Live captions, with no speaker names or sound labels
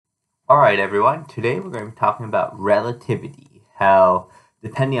Alright everyone, today we're going to be talking about relativity, how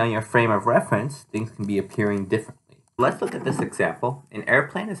depending on your frame of reference, things can be appearing differently. Let's look at this example. An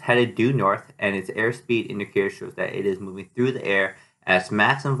airplane is headed due north and its airspeed indicator shows that it is moving through the air at its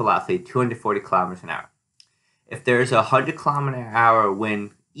maximum velocity 240 kilometers an hour. If there is a 100 kilometer an hour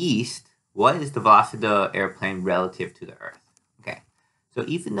wind east, what is the velocity of the airplane relative to the earth? Okay, so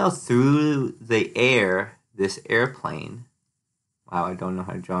even though through the air, this airplane, wow, I don't know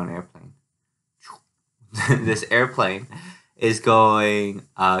how to draw an airplane. This airplane is going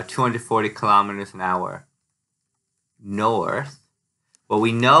 240 kilometers an hour north. What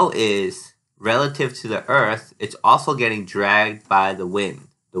we know is relative to the earth, it's also getting dragged by the wind.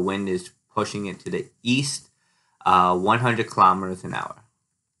 The wind is pushing it to the east 100 kilometers an hour.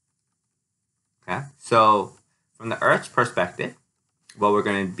 Okay, so from the earth's perspective, what we're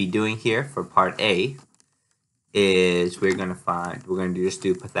going to be doing here for part A is we're going to just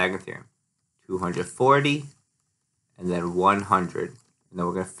do Pythagorean theorem. 240 and then 100, and then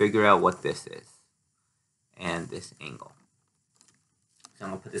we're going to figure out what this is and this angle. So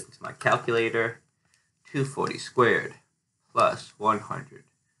I'm going to put this into my calculator. 240 squared plus 100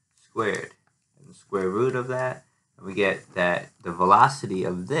 squared and the square root of that, and we get that the velocity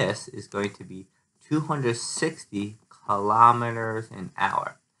of this is going to be 260 kilometers an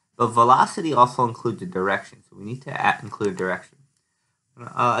hour. But velocity also includes a direction, so we need to include direction.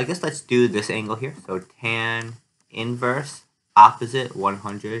 I guess let's do this angle here. So tan inverse opposite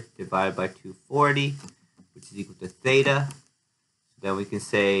 100 divided by 240, which is equal to theta. So then we can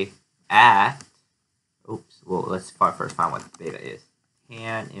say let's first find what theta is.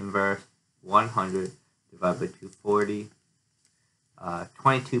 Tan inverse 100 divided by 240,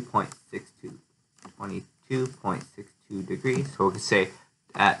 22.62 degrees. So we can say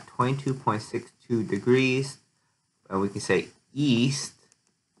at 22.62 degrees, and we can say east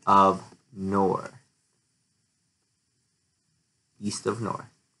of north. East of north.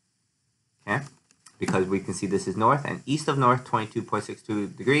 Okay? Because we can see this is north, and east of north,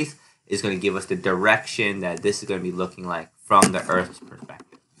 22.62 degrees, is going to give us the direction that this is going to be looking like from the Earth's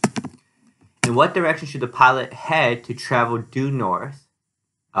perspective. In what direction should the pilot head to travel due north?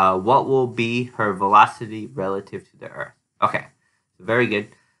 What will be her velocity relative to the Earth? Okay, so very good.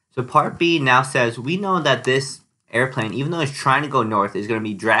 So part B now says we know that this airplane, even though it's trying to go north, is going to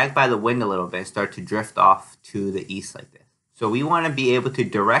be dragged by the wind a little bit and start to drift off to the east like this. So we want to be able to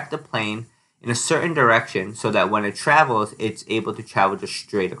direct the plane in a certain direction so that when it travels, it's able to travel just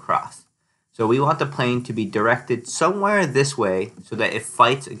straight across. So we want the plane to be directed somewhere this way so that it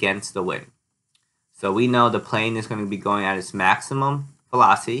fights against the wind. So we know the plane is going to be going at its maximum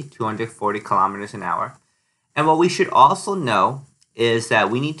velocity, 240 kilometers an hour. And what we should also know is that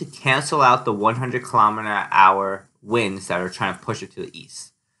we need to cancel out the 100 kilometer an hour winds that are trying to push it to the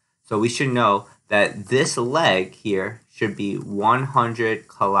east. So we should know that this leg here should be 100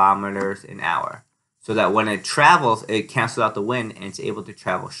 kilometers an hour. So that when it travels, it cancels out the wind and it's able to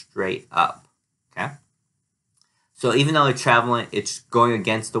travel straight up. Okay? So even though it's going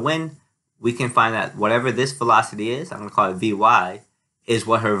against the wind, we can find that whatever this velocity is, I'm going to call it Vy, is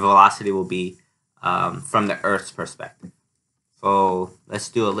what her velocity will be from the Earth's perspective. So let's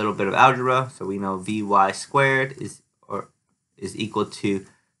do a little bit of algebra. So we know Vy squared is equal to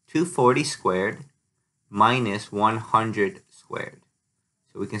 240 squared minus 100 squared.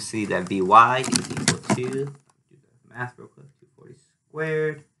 So we can see that Vy is equal to, do the math real quick, 240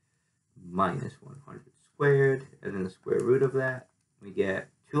 squared minus 100 squared, and then the square root of that, we get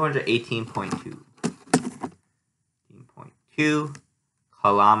 218.2. 18.2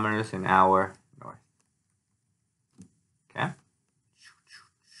 kilometers an hour north. Okay?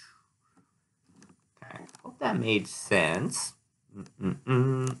 Okay, hope that made sense.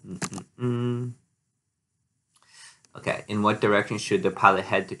 Okay, in what direction should the pilot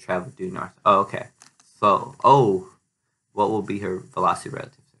head to travel due north? Oh, okay. So, what will be her velocity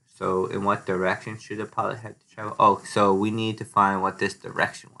relative? So, in what direction should the pilot head to travel? Oh, so we need to find what this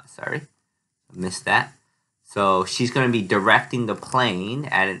direction was. Sorry, I missed that. So, she's going to be directing the plane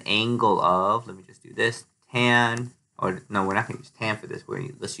at an angle of, let me just do this, tan, or no, we're not going to use tan for this.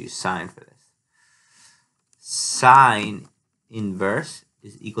 Let's use sine for this. Sine inverse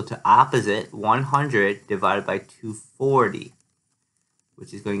is equal to opposite 100 divided by 240,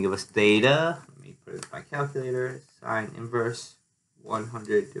 which is going to give us theta. Let me put it in my calculator. Sine inverse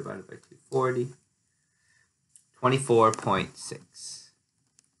 100 divided by 240, 24.6.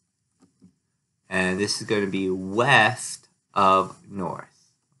 And this is going to be west of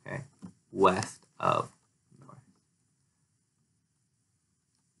north. Okay, west of north.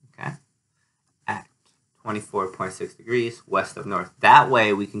 Okay, at 24.6 degrees west of north. That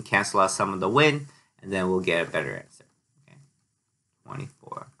way we can cancel out some of the wind and then we'll get a better answer. Okay,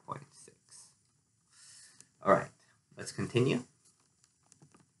 24.6. All right, let's continue.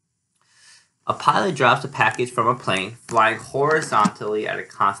 A pilot drops a package from a plane flying horizontally at a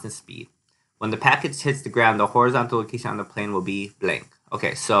constant speed. When the package hits the ground, the horizontal location on the plane will be blank.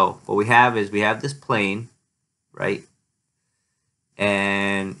 Okay, so what we have is we have this plane, right?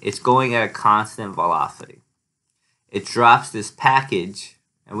 And it's going at a constant velocity. It drops this package,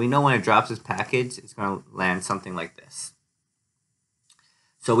 and we know when it drops this package, it's going to land something like this.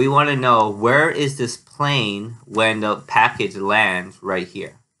 So we want to know, where is this plane when the package lands right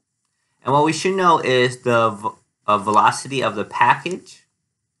here? And what we should know is the velocity of the package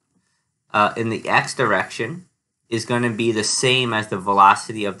in the x direction is going to be the same as the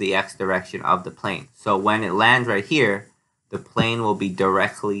velocity of the x direction of the plane. So when it lands right here, the plane will be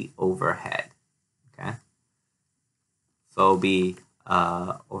directly overhead. Okay, so it'll be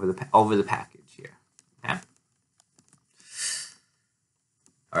over the package here. Okay.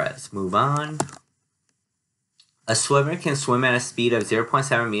 All right, let's move on. A swimmer can swim at a speed of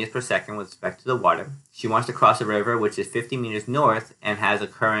 0.7 meters per second with respect to the water. She wants to cross a river which is 50 meters north and has a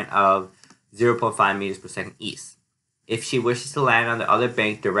current of 0.5 meters per second east. If she wishes to land on the other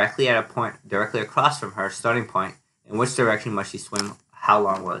bank directly at a point directly across from her starting point, in which direction must she swim? How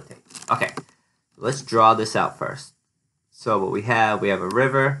long will it take? Okay, let's draw this out first. So what we have a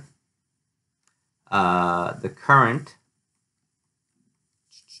river. The current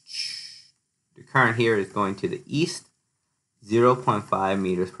here is going to the east, 0.5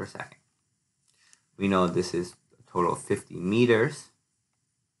 meters per second. We know this is a total of 50 meters.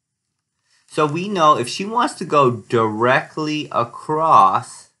 So we know if she wants to go directly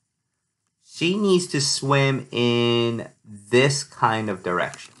across, she needs to swim in this kind of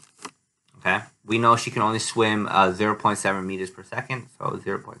direction. Okay? We know she can only swim 0.7 meters per second, so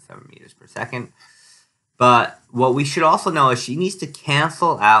 0.7 meters per second. But what we should also know is she needs to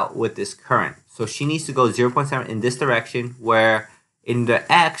cancel out with this current. So she needs to go 0.7 in this direction, where in the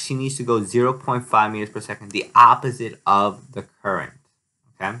x, she needs to go 0.5 meters per second, the opposite of the current.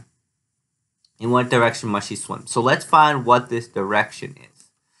 Okay? In what direction must she swim? So let's find what this direction is.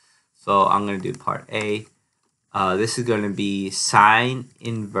 So I'm going to do part A. This is going to be sine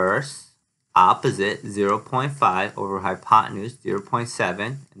inverse opposite 0.5 over hypotenuse 0.7.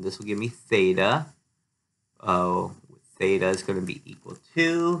 And this will give me theta. Theta is going to be equal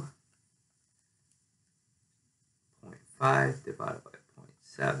to 0.5 divided by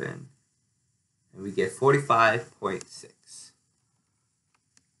 0.7. And we get 45.6.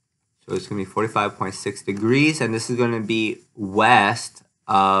 So it's going to be 45.6 degrees. And this is going to be west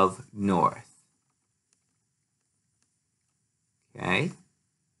of north. Okay.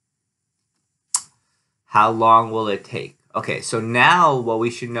 How long will it take? Okay, so now what we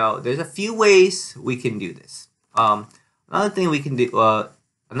should know, there's a few ways we can do this. Another thing we can do,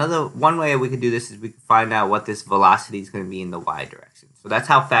 one way we can do this is we can find out what this velocity is going to be in the y direction. So that's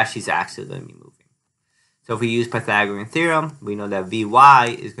how fast she's actually going to be moving. So if we use Pythagorean theorem, we know that Vy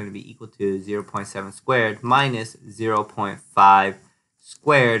is going to be equal to 0.7 squared minus 0.5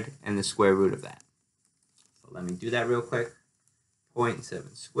 squared and the square root of that. So let me do that real quick.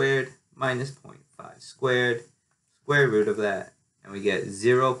 0.7 squared minus 0.5 squared, square root of that, and we get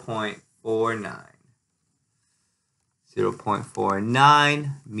 0.49.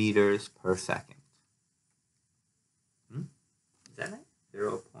 0.49 meters per second. Is that right?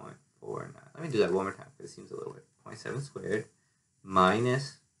 0.49. Let me do that one more time because it seems a little weird. 0.7 squared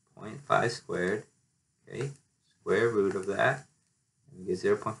minus 0.5 squared, okay, square root of that, and we get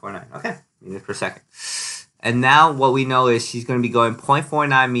 0.49. Okay, meters per second. And now what we know is she's going to be going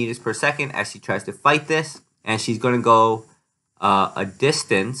 0.49 meters per second as she tries to fight this. And she's going to go a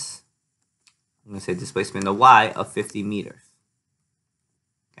distance, I'm going to say displacement in the y, of 50 meters.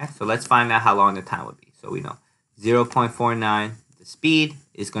 Okay, so let's find out how long the time would be. So we know 0.49, the speed,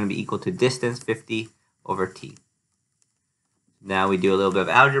 is going to be equal to distance, 50 over t. Now we do a little bit of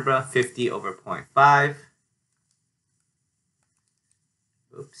algebra, 50 over 0.5.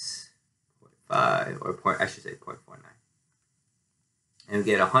 Oops. 0.5, or I should say 0.49. And we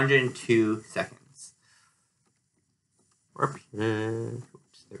get 102 seconds. Oops, there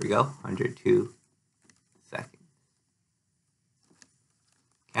we go, 102 seconds.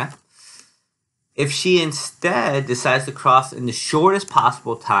 Okay. If she instead decides to cross in the shortest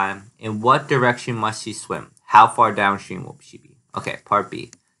possible time, in what direction must she swim? How far downstream will she be? Okay, part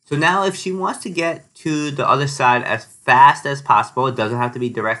B. So now if she wants to get to the other side as fast as possible, it doesn't have to be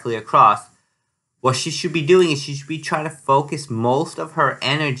directly across, what she should be doing is she should be trying to focus most of her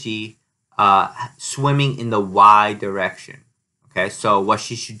energy swimming in the y direction. Okay, so what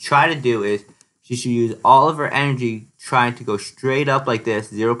she should try to do is she should use all of her energy trying to go straight up like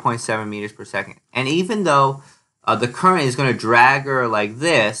this, 0.7 meters per second. And even though the current is going to drag her like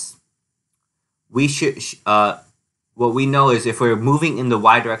this, we should what we know is if we're moving in the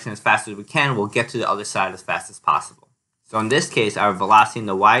y direction as fast as we can, we'll get to the other side as fast as possible. So in this case, our velocity in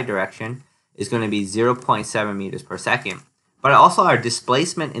the y direction is going to be 0.7 meters per second. But also our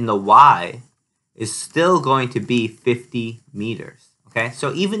displacement in the y is still going to be 50 meters. Okay,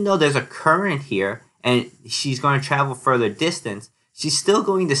 so even though there's a current here and she's going to travel further distance, she's still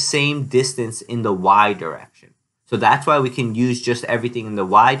going the same distance in the y direction. So that's why we can use just everything in the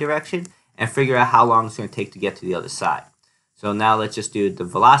y direction and figure out how long it's going to take to get to the other side. So now let's just do the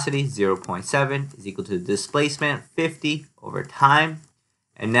velocity, 0.7 is equal to the displacement, 50 over time.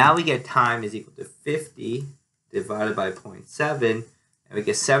 And now we get time is equal to 50 divided by 0.7, and we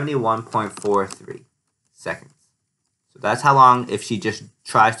get 71.43 seconds. So that's how long if she just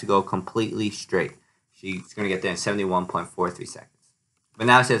tries to go completely straight. She's going to get there in 71.43 seconds. But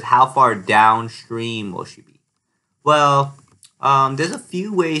now it says, how far downstream will she be? Well, there's a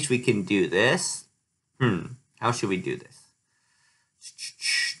few ways we can do this. How should we do this?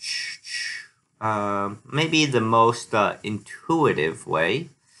 Maybe the most intuitive way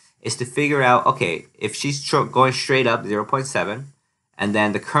is to figure out, okay, if she's going straight up 0.7 and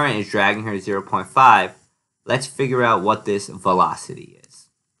then the current is dragging her 0.5, let's figure out what this velocity is.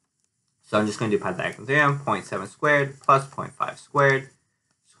 So I'm just going to do Pythagorean theorem, 0.7 squared plus 0.5 squared,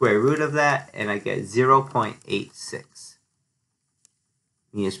 square root of that, and I get 0.86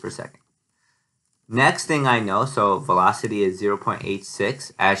 meters per second. Next thing I know, so velocity is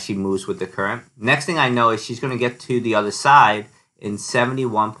 0.86 as she moves with the current. Next thing I know is she's going to get to the other side in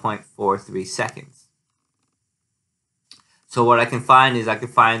 71.43 seconds. So what I can find is I can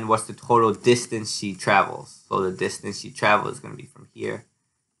find what's the total distance she travels. So the distance she travels is going to be from here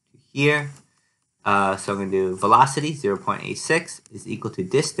to here. So I'm going to do velocity, 0.86 is equal to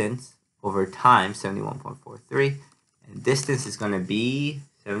distance over time, 71.43. And distance is going to be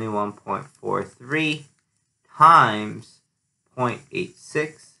 71.43 times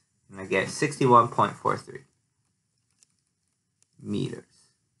 0.86, and I get 61.43 meters.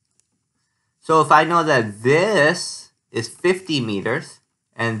 So if I know that this is 50 meters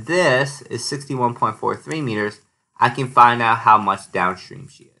and this is 61.43 meters, I can find out how much downstream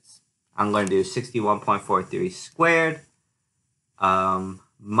she is. I'm going to do 61.43 squared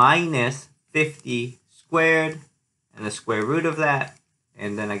minus 50 squared and the square root of that,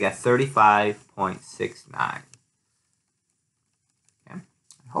 and then I get 35.69. Okay. I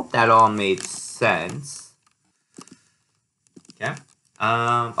hope that all made sense. Okay.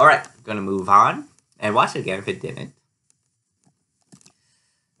 All right, I'm going to move on and watch it again if it didn't.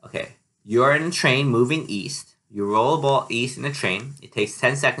 Okay, you're in a train moving east. You roll a ball east in the train. It takes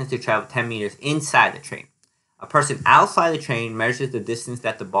 10 seconds to travel 10 meters inside the train. A person outside the train measures the distance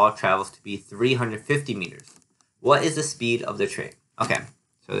that the ball travels to be 350 meters. What is the speed of the train? Okay,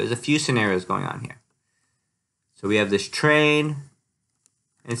 so there's a few scenarios going on here. So we have this train,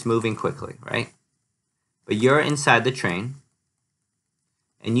 and it's moving quickly, right? But you're inside the train,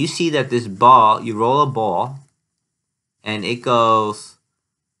 and you see that this ball, you roll a ball, and it goes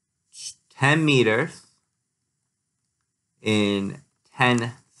 10 meters in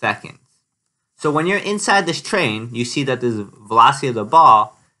 10 seconds. So when you're inside this train, you see that the velocity of the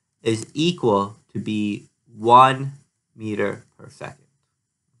ball is equal to be 1 meter per second.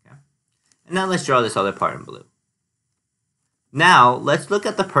 Okay? And now let's draw this other part in blue. Now let's look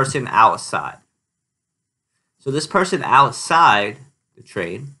at the person outside. So this person outside the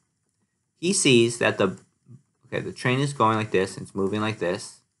train, he sees that the train is going like this, and it's moving like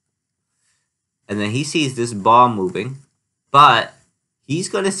this. And then he sees this ball moving, but he's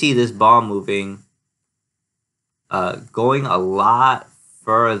going to see this ball moving going a lot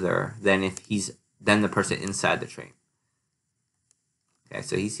further than the person inside the train. Okay,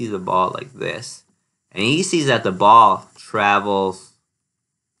 so he sees the ball like this, and he sees that the ball travels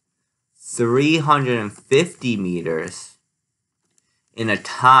 350 meters in a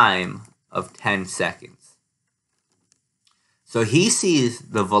time of 10 seconds. So he sees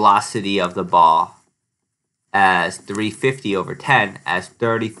the velocity of the ball as 350 over 10 as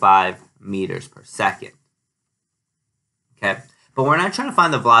 35 meters per second. Okay, but we're not trying to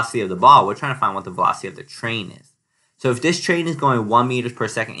find the velocity of the ball. We're trying to find what the velocity of the train is. So if this train is going 1 meters per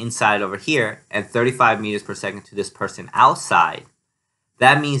second inside over here and 35 meters per second to this person outside,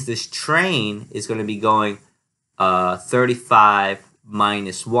 that means this train is going to be going 35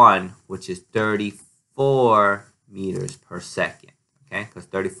 minus 1, which is 34 meters per second. Okay, because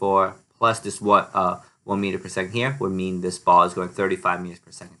 34 plus this 1 meter per second here would mean this ball is going 35 meters per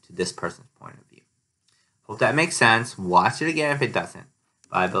second to this person's point of view. Hope that makes sense. Watch it again if it doesn't.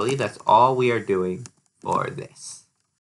 But I believe that's all we are doing for this.